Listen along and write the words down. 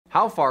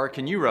How far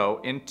can you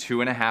row in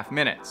 2.5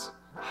 minutes?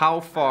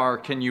 How far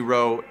can you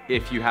row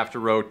if you have to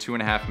row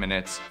 2.5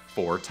 minutes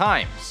 4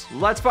 times?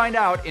 Let's find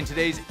out in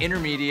today's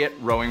intermediate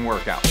rowing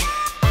workout.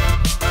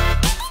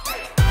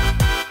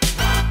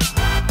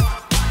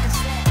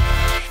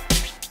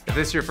 If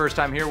this is your first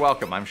time here,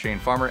 welcome. I'm Shane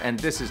Farmer, and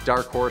this is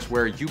Dark Horse,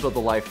 where you build the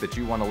life that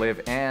you want to live,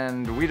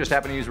 and we just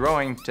happen to use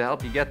rowing to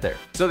help you get there.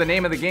 So the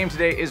name of the game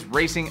today is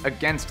Racing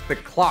Against the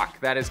Clock.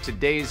 That is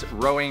today's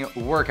rowing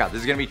workout. This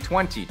is gonna be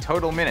 20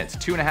 total minutes,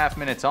 2.5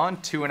 minutes on,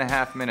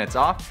 2.5 minutes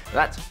off.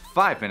 That's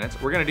 5 minutes.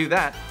 We're gonna do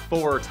that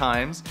 4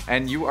 times,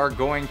 and you are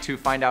going to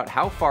find out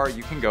how far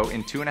you can go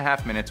in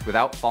 2.5 minutes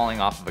without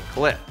falling off of a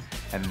cliff.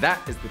 And that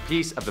is the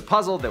piece of the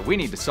puzzle that we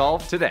need to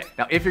solve today.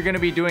 Now, if you're gonna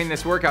be doing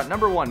this workout,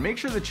 number one, make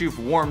sure that you've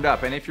warmed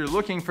up. And if you're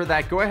looking for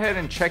that, go ahead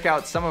and check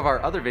out some of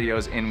our other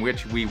videos in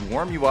which we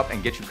warm you up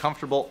and get you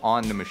comfortable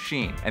on the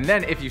machine. And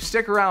then if you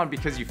stick around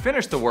because you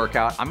finished the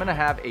workout, I'm gonna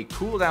have a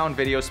cool down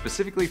video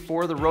specifically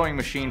for the rowing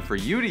machine for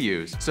you to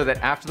use, so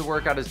that after the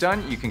workout is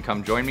done, you can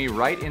come join me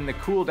right in the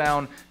cool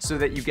down so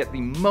that you get the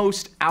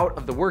most out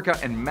of the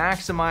workout and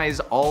maximize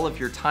all of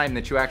your time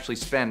that you actually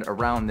spend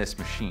around this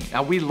machine.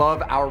 Now, we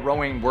love our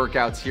rowing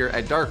workout here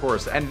at Dark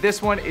Horse, and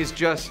this one is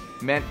just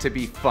meant to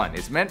be fun.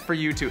 It's meant for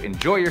you to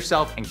enjoy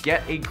yourself and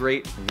get a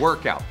great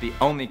workout. The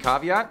only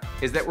caveat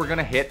is that we're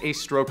gonna hit a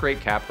stroke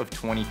rate cap of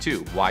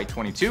 22. Why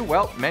 22?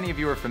 Well, many of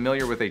you are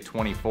familiar with a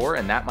 24,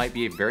 and that might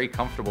be a very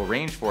comfortable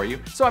range for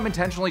you. So I'm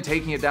intentionally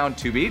taking it down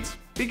 2 beats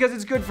because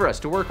it's good for us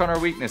to work on our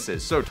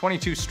weaknesses. So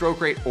 22 stroke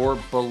rate or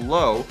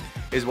below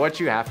is what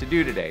you have to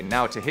do today.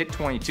 Now, to hit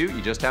 22,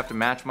 you just have to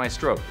match my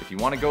stroke. If you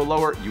want to go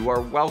lower, you are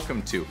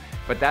welcome to.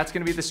 But that's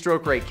going to be the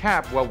stroke rate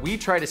cap while we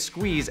try to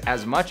squeeze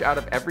as much out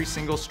of every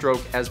single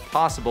stroke as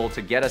possible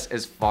to get us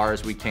as far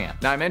as we can.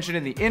 Now, I mentioned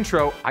in the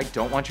intro, I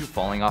don't want you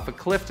falling off a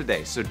cliff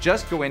today, so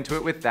just go into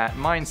it with that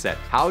mindset.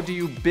 How do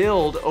you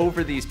build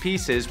over these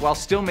pieces while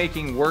still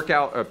making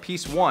workout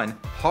piece 1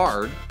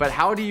 hard, but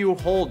how do you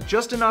hold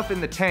just enough in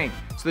the tank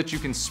so that you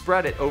can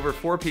spread it over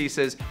 4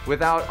 pieces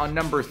without on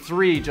number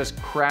 3 just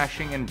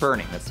crashing and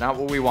burning? That's not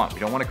what we want.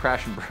 We don't want a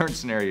crash and burn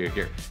scenario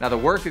here. Now, the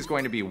work is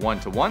going to be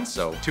 1-to-1,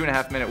 so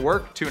 2.5 minute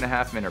work,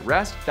 2.5 minute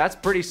rest. That's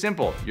pretty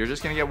simple. You're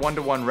just gonna get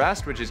 1-to-1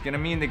 rest, which is gonna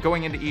mean that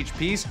going into each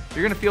piece,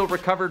 you're gonna feel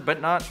recovered, but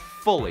not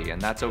fully,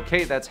 and that's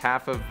okay. That's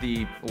half of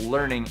the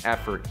learning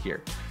effort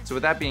here. So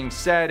with that being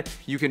said,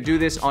 you can do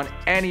this on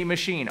any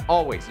machine,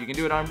 always. You can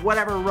do it on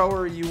whatever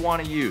rower you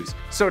want to use.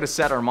 So to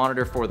set our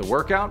monitor for the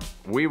workout,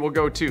 we will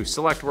go to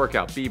select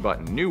workout, B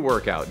button, new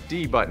workout,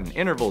 D button,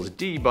 intervals,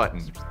 D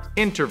button,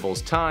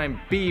 intervals, time,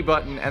 B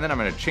button, and then I'm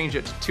gonna change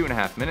it to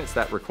 2.5 minutes.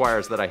 That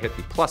requires that I hit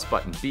the plus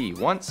button B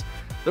once,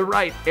 the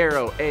right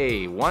arrow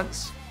A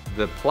once,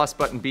 the plus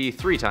button B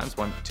 3 times,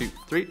 1, 2,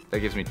 3, that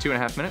gives me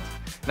 2.5 minutes.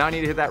 Now I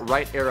need to hit that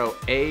right arrow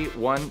A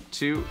 1,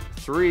 2,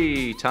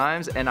 3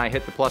 times, and I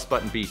hit the plus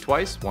button B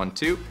twice, 1,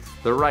 2,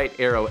 the right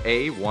arrow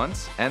A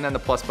once, and then the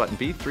plus button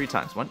B 3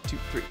 times, 1, 2,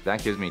 3.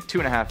 That gives me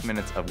 2.5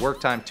 minutes of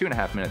work time,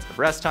 2.5 minutes of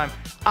rest time.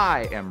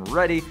 I am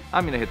ready.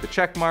 I'm gonna hit the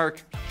check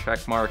mark,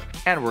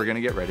 and we're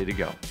gonna get ready to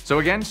go. So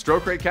again,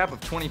 stroke rate cap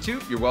of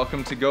 22. You're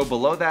welcome to go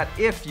below that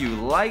if you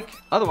like.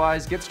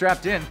 Otherwise, get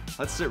strapped in.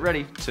 Let's get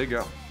ready to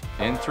go.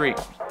 In 3,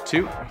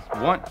 2,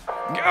 1,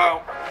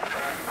 go!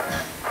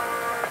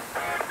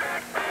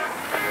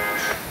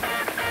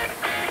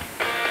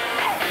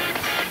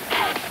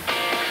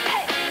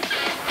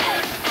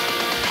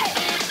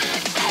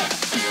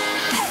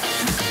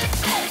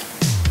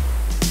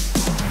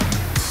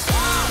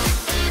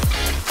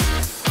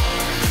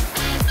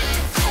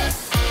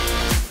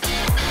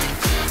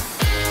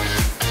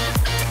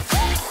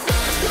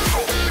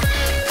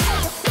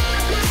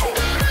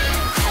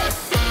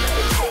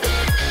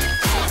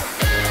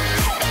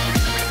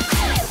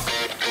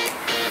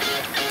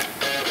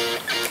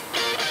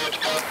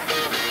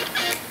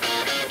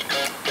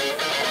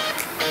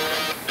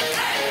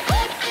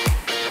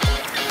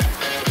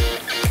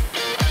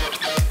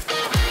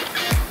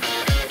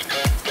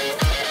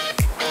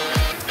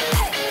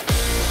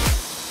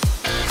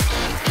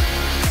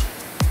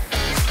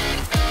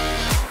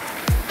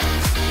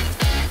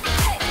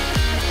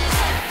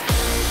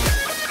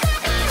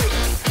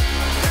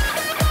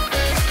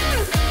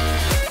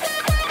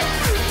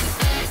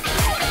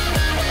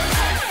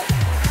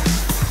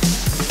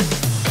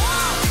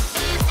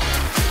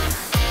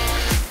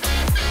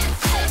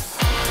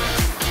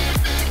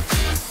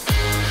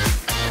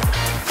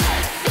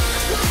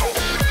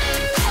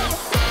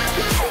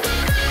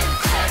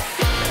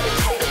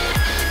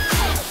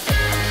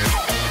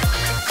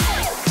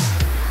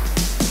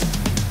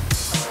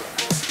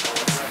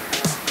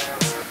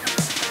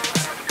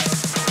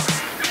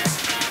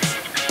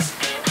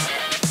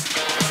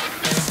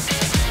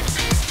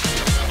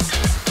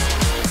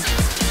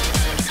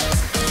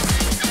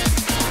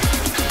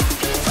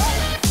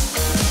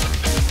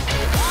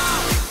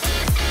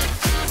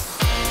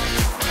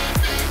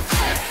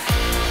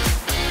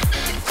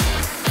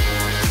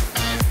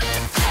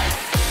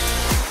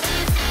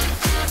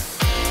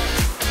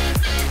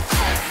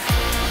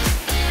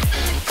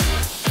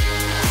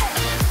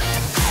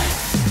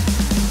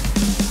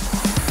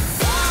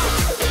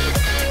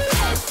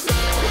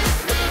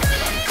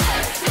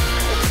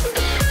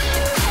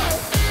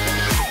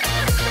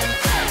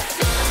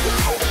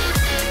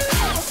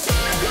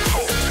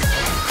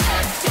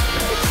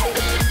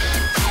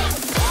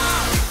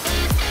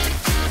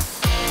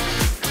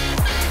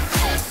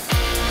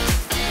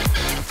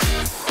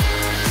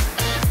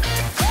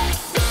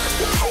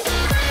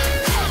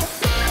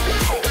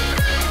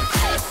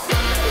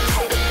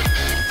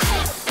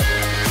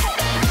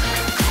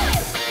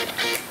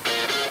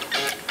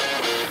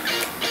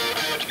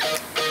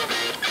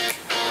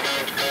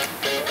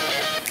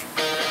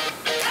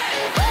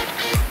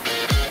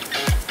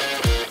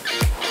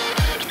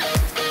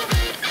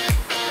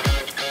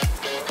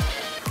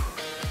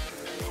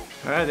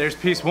 All right, there's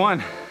piece one.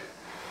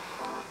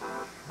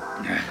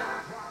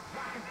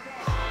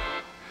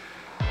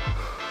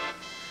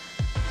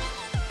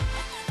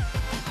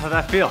 How'd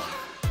that feel?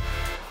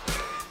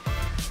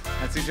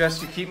 I'd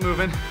suggest you keep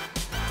moving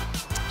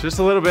just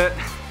a little bit.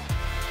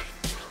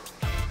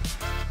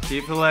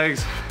 Keep the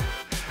legs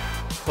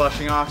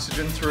flushing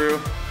oxygen through,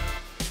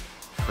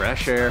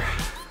 fresh air.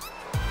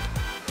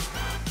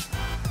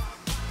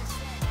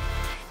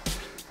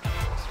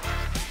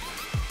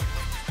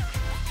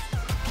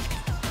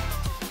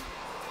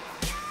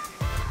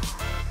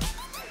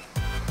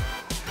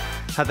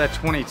 How'd that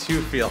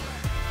 22 feel?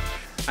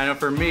 I know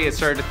for me, it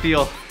started to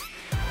feel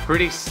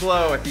pretty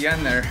slow at the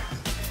end there.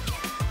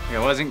 It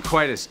wasn't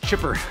quite as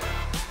chipper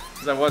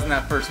as I was in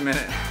that first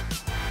minute.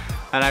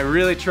 And I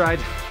really tried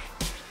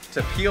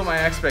to peel my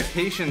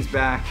expectations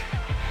back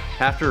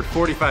after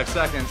 45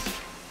 seconds.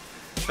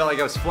 Felt like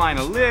I was flying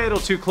a little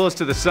too close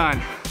to the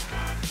sun.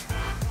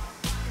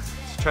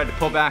 Just tried to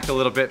pull back a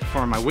little bit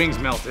before my wings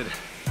melted.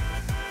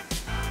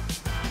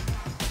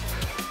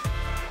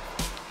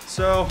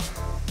 So,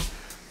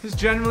 it's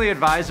generally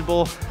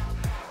advisable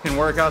in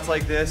workouts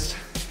like this,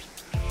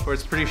 where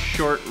it's pretty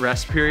short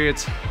rest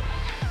periods,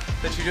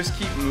 that you just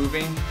keep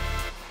moving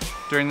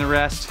during the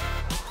rest.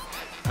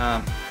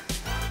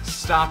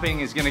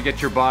 Stopping is gonna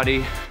get your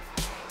body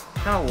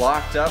kind of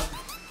locked up,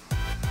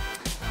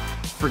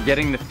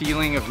 forgetting the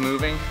feeling of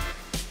moving.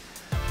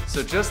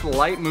 So just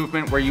light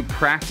movement where you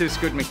practice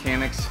good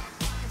mechanics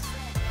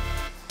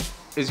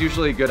is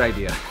usually a good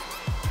idea.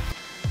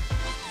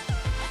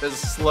 As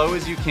slow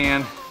as you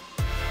can,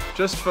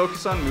 just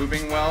focus on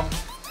moving well.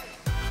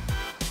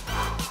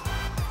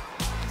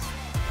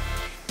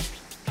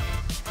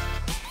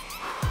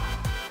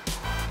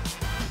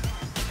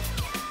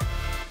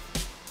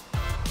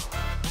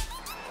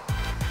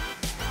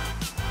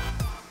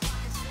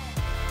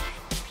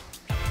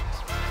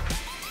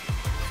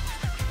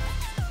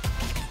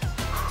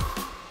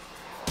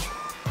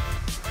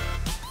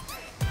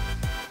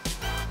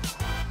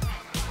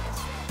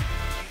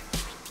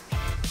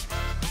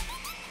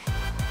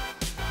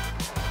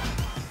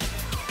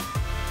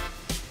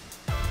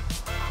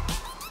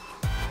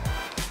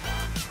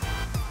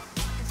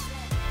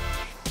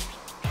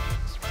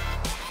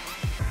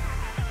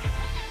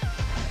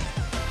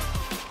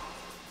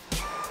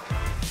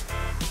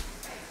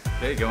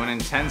 Okay, going in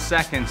 10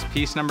 seconds,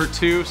 piece number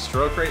 2,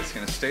 stroke rate is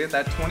gonna stay at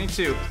that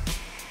 22.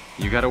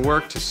 You gotta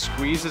work to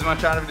squeeze as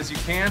much out of it as you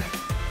can.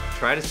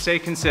 Try to stay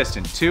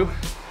consistent. 2,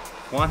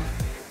 1,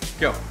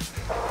 go.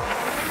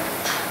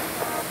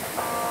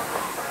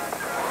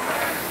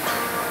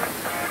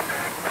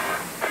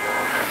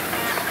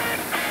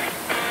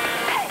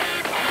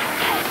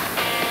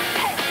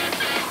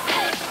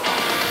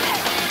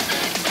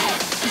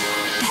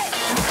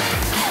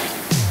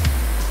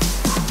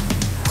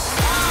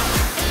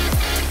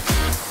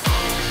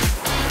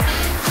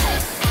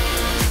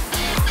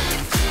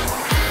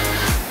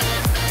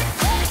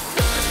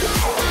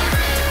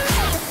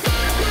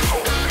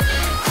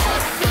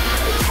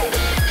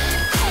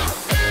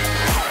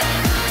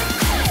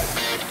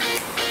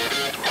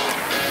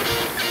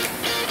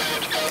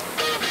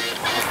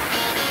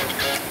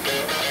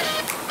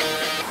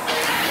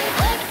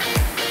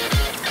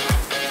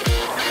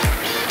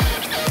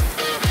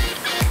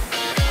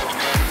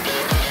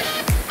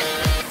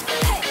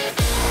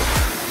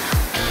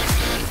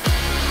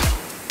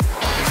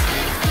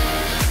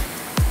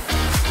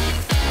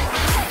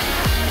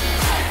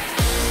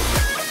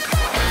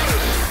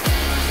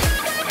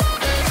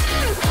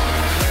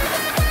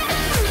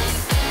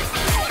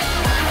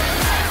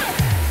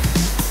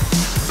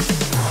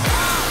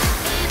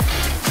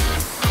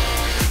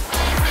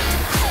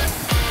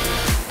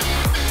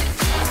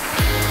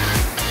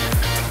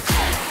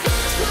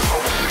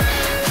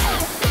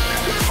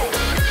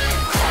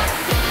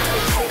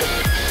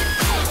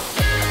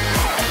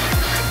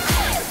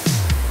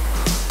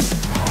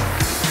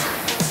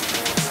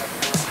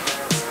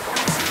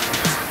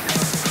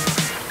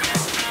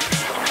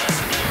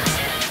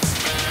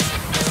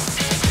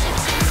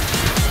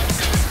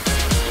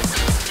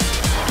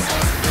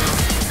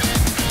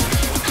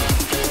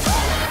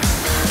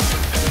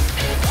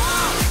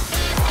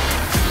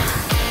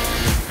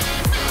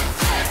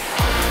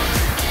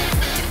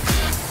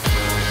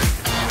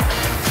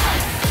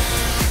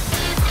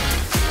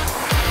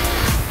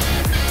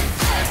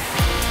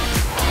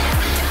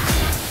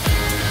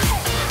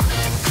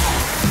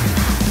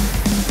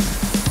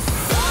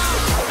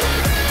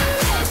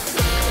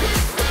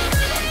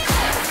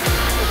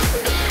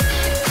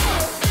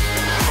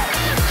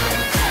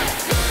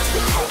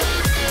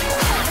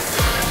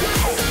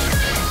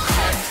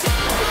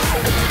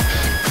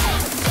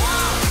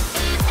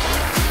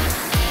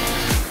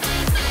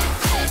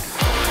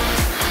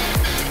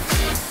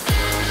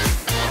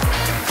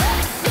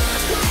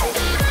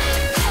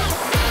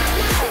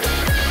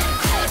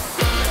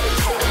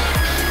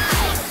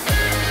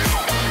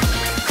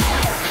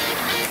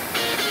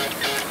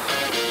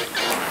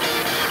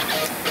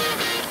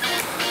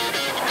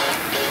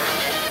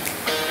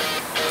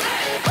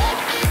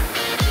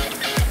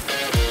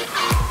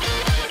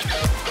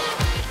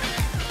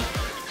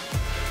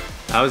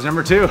 That was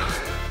number 2.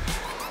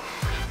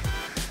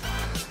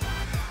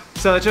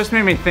 So it just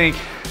made me think,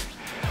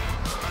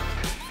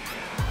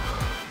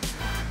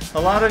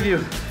 a lot of you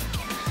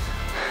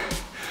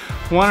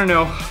want to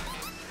know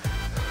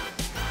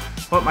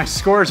what my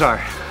scores are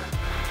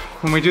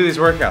when we do these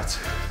workouts.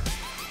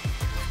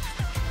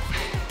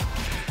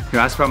 You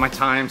ask about my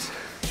times,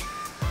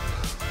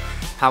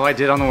 how I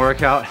did on the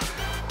workout,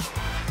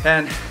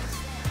 and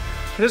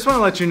I just want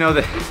to let you know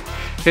that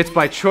it's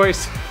by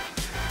choice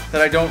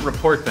that I don't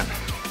report them.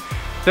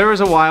 There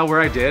was a while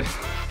where I did,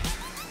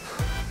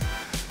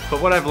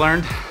 but what I've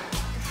learned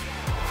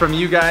from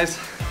you guys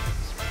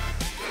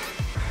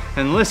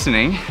and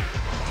listening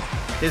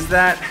is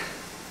that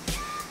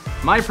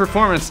my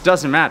performance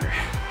doesn't matter.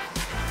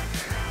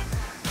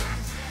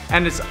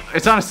 And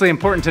it's honestly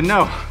important to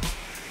know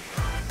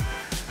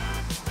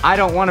I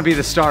don't want to be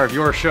the star of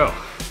your show.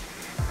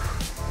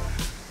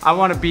 I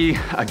want to be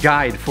a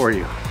guide for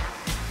you.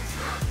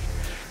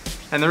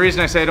 And the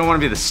reason I say I don't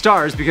want to be the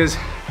star is because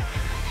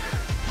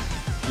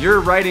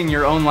you're writing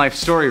your own life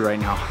story right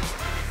now.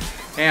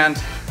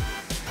 And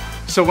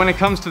so when it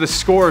comes to the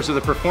scores or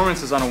the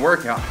performances on a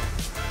workout,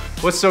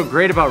 what's so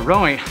great about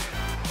rowing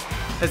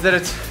is that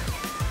it's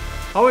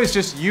always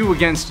just you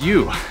against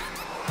you.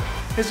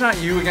 It's not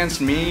you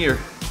against me or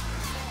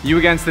you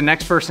against the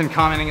next person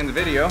commenting in the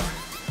video.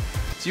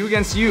 It's you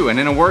against you. And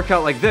in a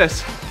workout like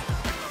this,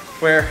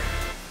 where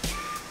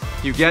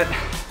you get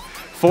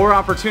 4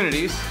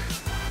 opportunities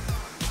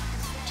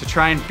to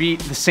try and beat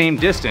the same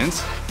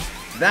distance,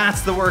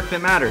 that's the work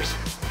that matters,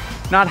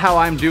 not how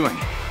I'm doing.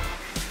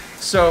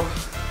 So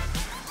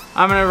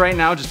I'm gonna right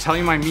now just tell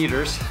you my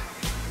meters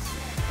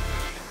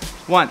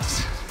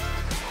once,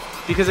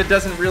 because it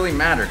doesn't really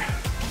matter.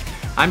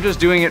 I'm just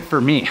doing it for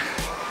me.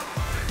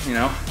 You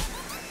know,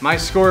 my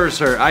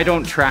scores are, I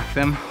don't track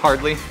them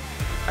hardly.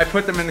 I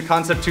put them in the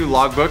Concept 2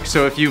 logbook,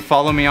 so if you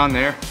follow me on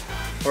there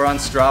or on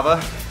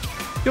Strava,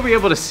 you'll be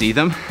able to see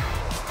them.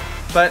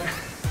 But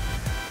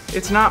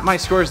it's not my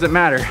scores that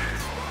matter.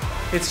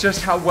 It's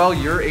just how well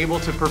you're able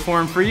to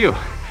perform for you.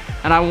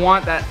 And I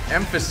want that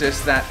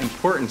emphasis, that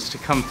importance to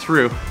come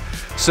through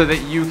so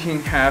that you can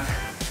have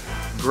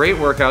great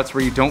workouts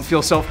where you don't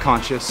feel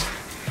self-conscious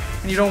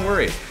and you don't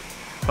worry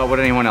about what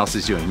anyone else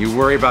is doing. You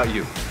worry about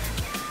you.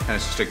 And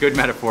it's just a good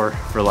metaphor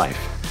for life.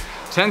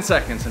 10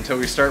 seconds until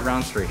we start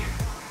round 3.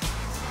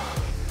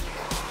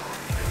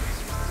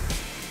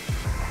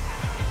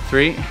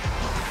 3,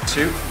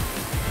 2,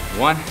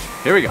 1,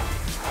 here we go.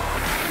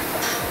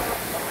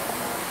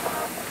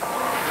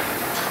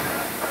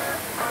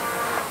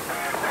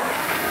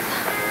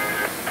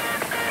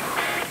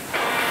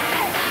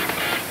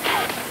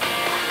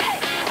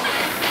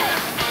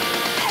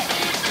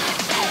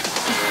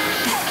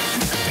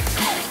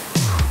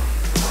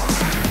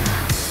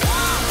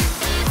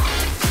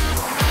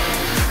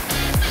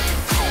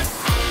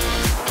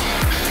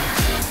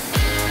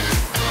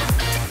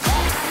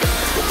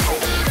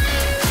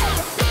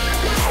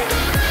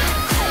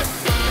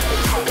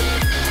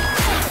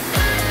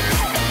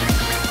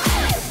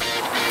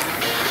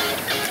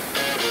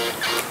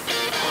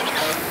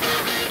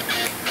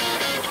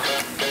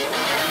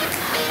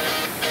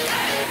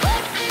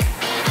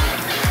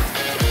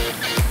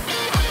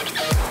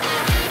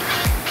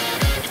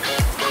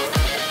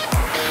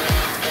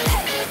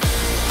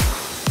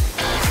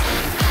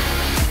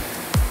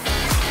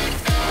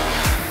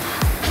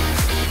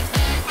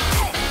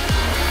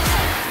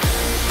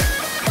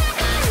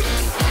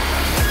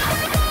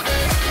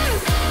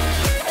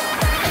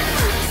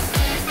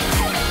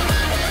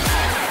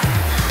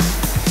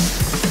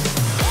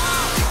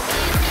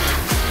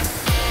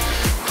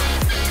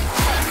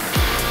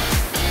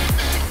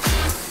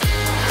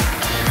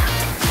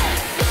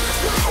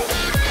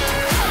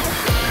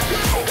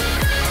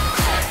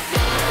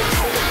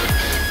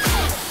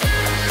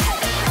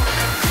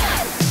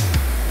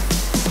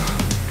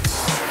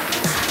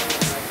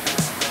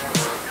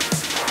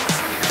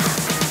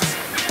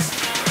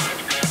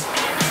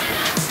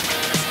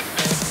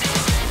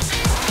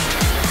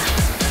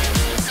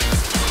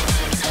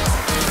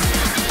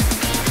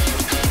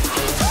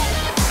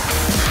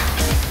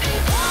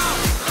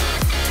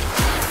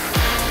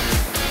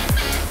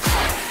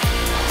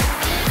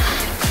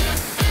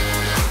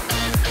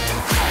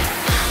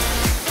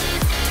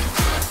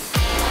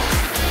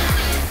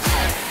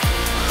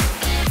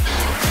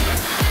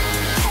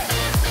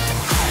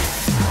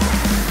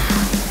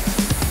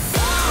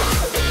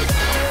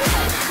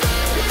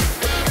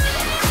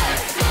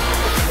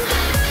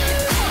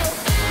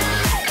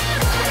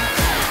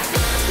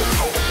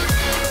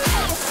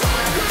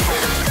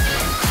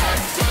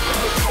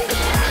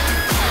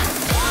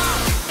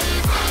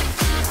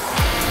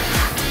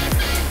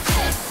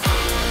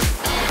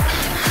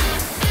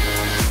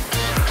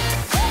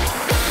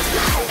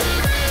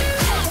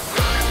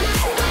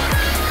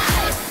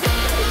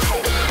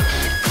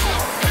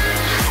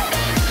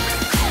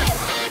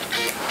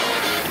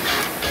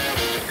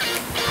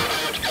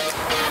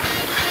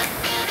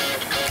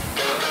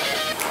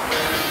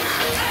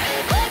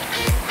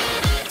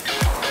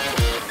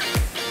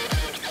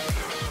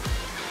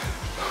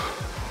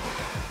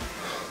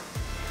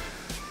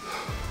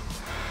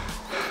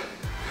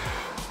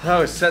 That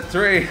was set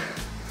 3.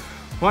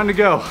 1 to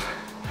go.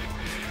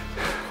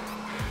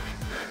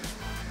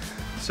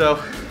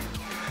 So,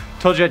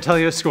 told you I'd tell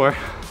you a score.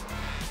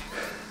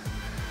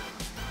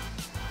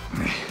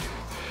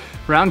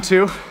 Round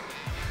 2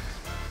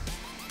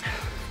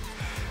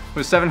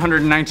 was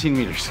 719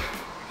 meters.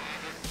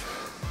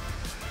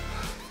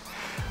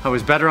 I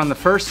was better on the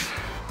first,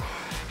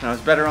 and I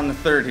was better on the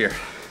third here.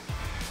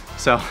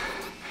 So,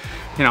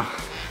 you know,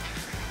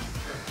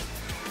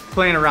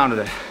 playing around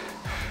with it.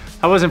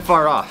 I wasn't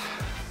far off.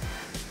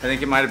 I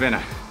think it might have been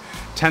a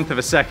 1/10 of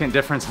a second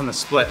difference on the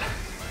split.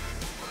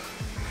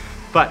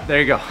 But there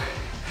you go.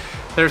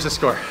 There's the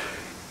score.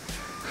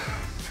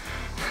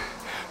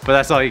 But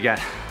that's all you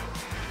get.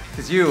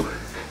 Because you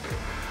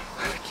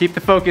keep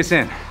the focus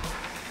in.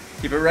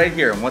 Keep it right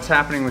here on what's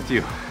happening with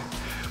you.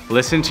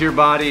 Listen to your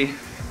body.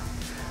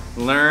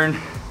 Learn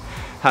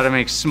how to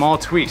make small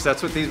tweaks.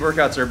 That's what these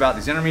workouts are about.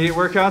 These intermediate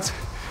workouts,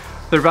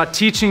 they're about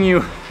teaching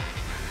you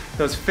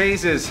those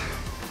phases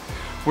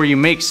where you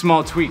make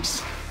small tweaks,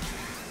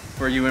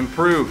 where you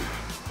improve,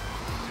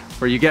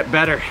 where you get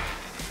better,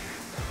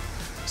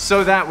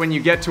 so that when you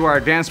get to our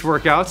advanced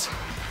workouts,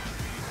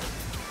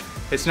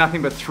 it's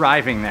nothing but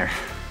thriving there.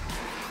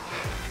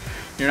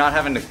 You're not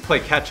having to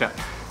play catch up.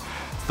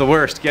 It's the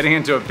worst, getting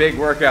into a big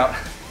workout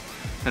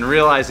and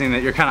realizing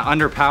that you're kind of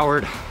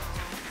underpowered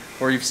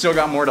or you've still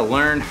got more to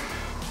learn.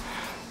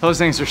 Those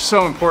things are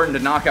so important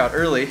to knock out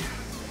early.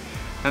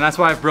 And that's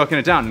why I've broken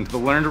it down into the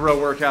learn to row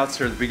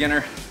workouts or the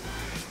beginner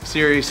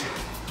series,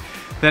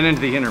 then into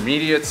the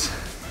intermediates,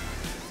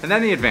 and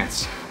then the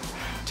advanced.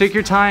 Take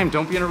your time,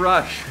 don't be in a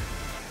rush.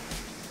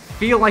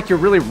 Feel like you're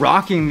really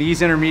rocking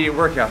these intermediate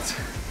workouts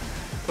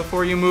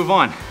before you move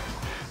on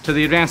to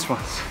the advanced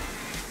ones.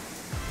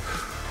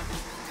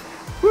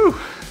 Whew.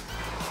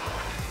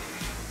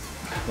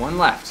 1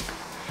 left.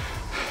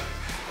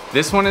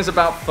 This one is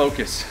about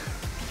focus.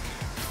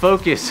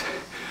 Focus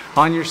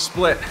on your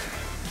split,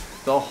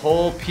 the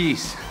whole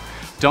piece.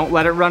 Don't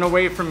let it run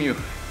away from you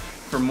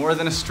for more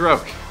than a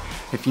stroke.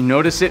 If you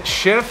notice it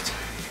shift,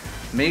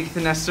 make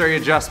the necessary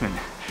adjustment.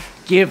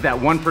 Give that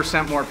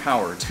 1% more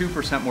power,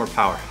 2% more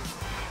power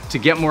to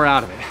get more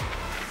out of it.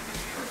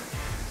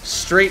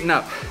 Straighten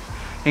up,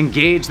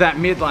 engage that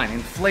midline,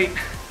 inflate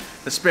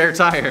the spare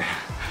tire.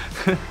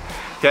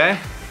 Okay?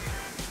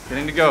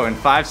 Getting to go in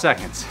 5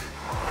 seconds.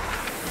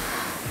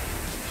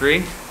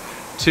 3,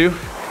 2,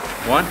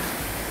 1.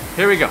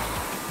 Here we go.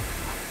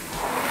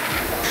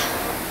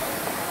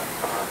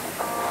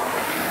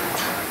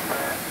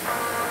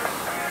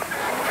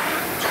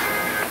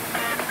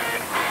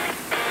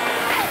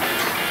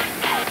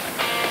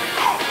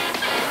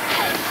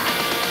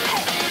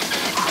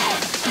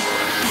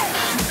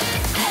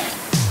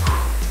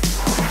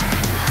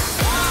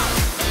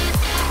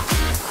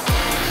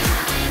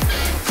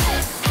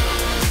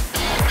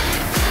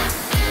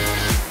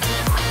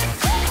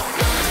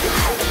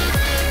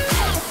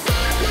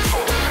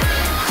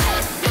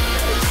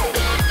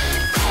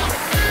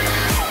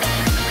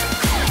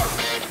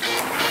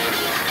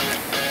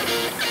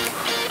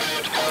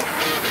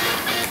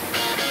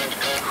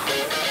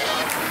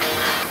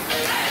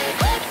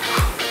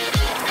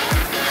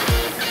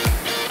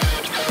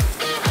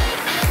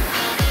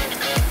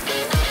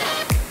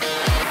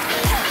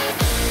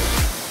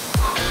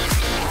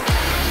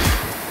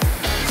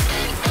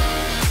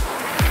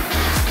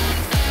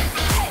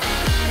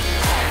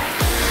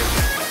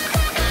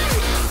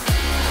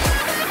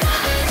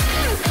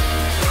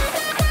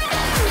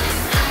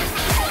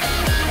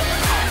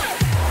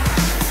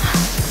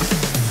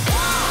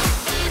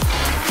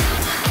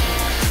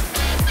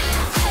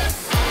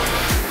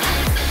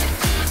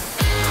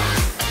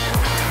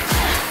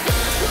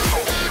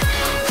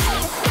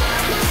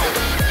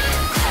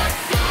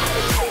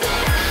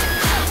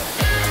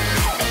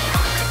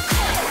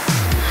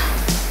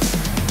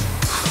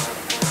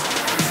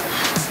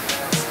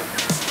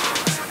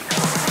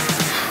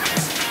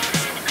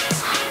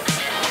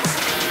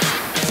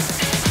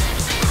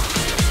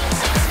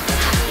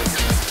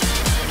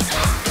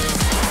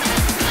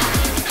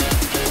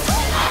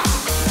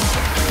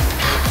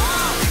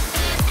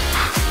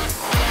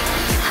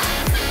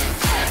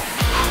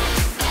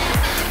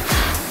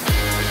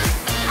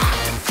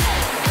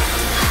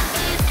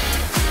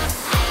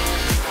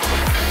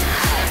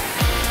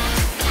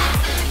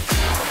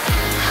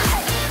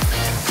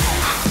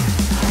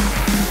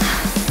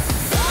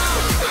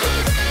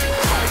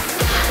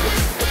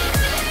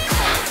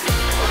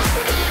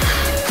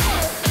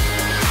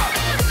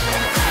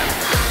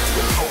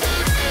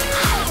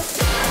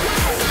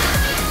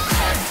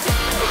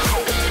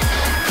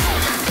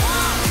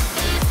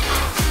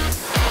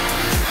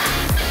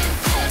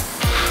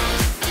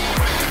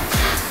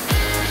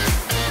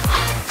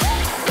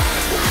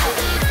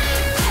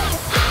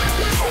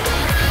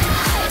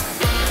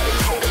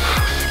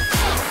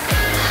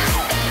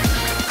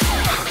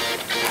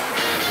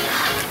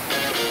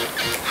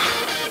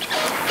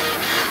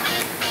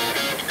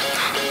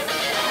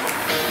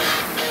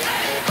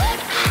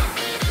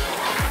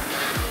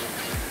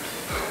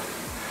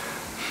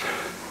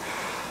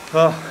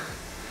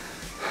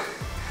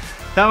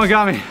 That one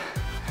got me.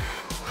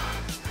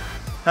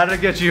 How did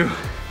it get you?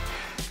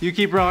 You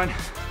keep rowing.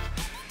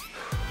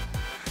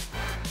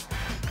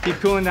 Keep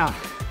cooling down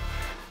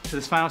to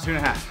this final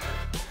 2.5.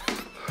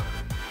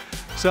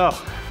 So,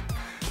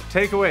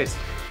 takeaways.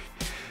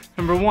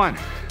 Number 1,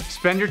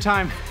 spend your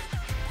time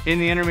in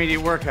the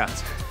intermediate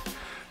workouts.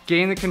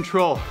 Gain the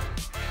control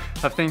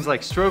of things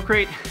like stroke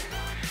rate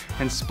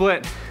and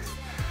split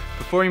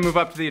before you move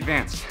up to the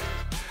advanced.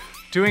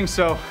 Doing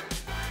so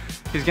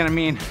is gonna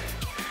mean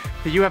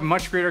that you have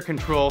much greater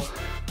control,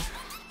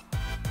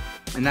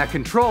 and that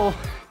control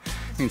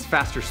means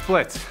faster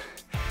splits.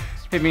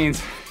 It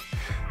means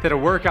that a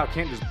workout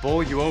can't just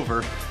bowl you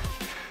over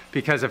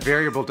because a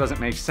variable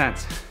doesn't make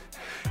sense.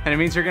 And it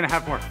means you're gonna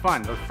have more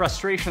fun. The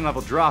frustration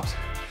level drops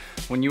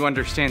when you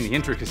understand the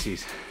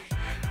intricacies.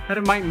 And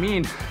it might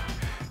mean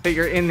that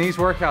you're in these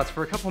workouts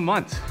for a couple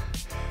months,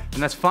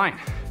 and that's fine.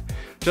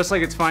 Just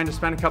like it's fine to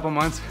spend a couple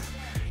months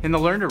in the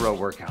Learn to Row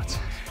workouts.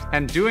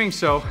 And doing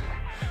so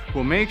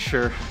will make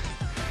sure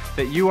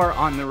that you are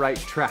on the right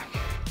track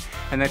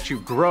and that you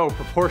grow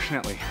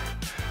proportionately.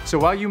 So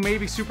while you may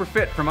be super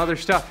fit from other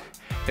stuff,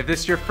 if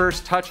this is your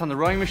first touch on the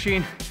rowing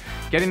machine,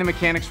 getting the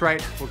mechanics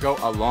right will go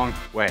a long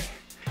way.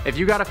 If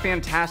you got a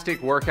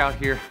fantastic workout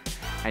here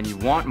and you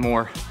want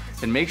more,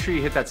 then make sure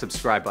you hit that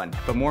subscribe button.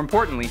 But more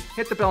importantly,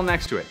 hit the bell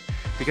next to it.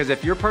 Because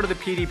if you're part of the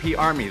PDP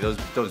army, those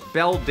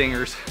bell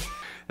dingers,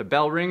 the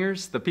bell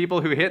ringers, the people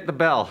who hit the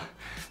bell,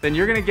 then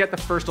you're gonna get the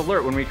first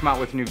alert when we come out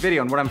with a new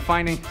video. And what I'm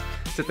finding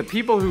is that the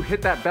people who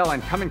hit that bell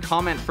and come and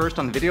comment first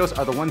on the videos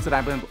are the ones that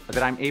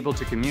I'm able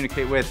to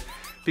communicate with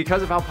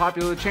because of how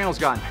popular the channel's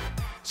gotten.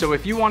 So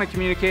if you wanna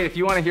communicate, if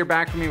you wanna hear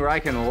back from me where I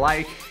can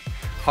like,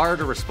 heart,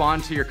 or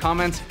respond to your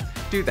comments,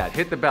 do that,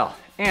 hit the bell.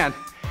 And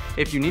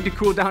if you need to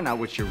cool down now,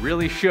 which you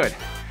really should,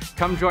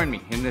 come join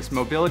me in this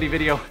mobility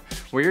video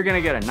where you're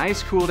gonna get a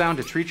nice cool down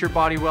to treat your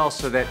body well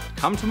so that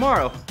come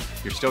tomorrow,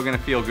 you're still gonna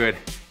feel good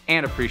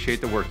and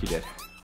appreciate the work you did.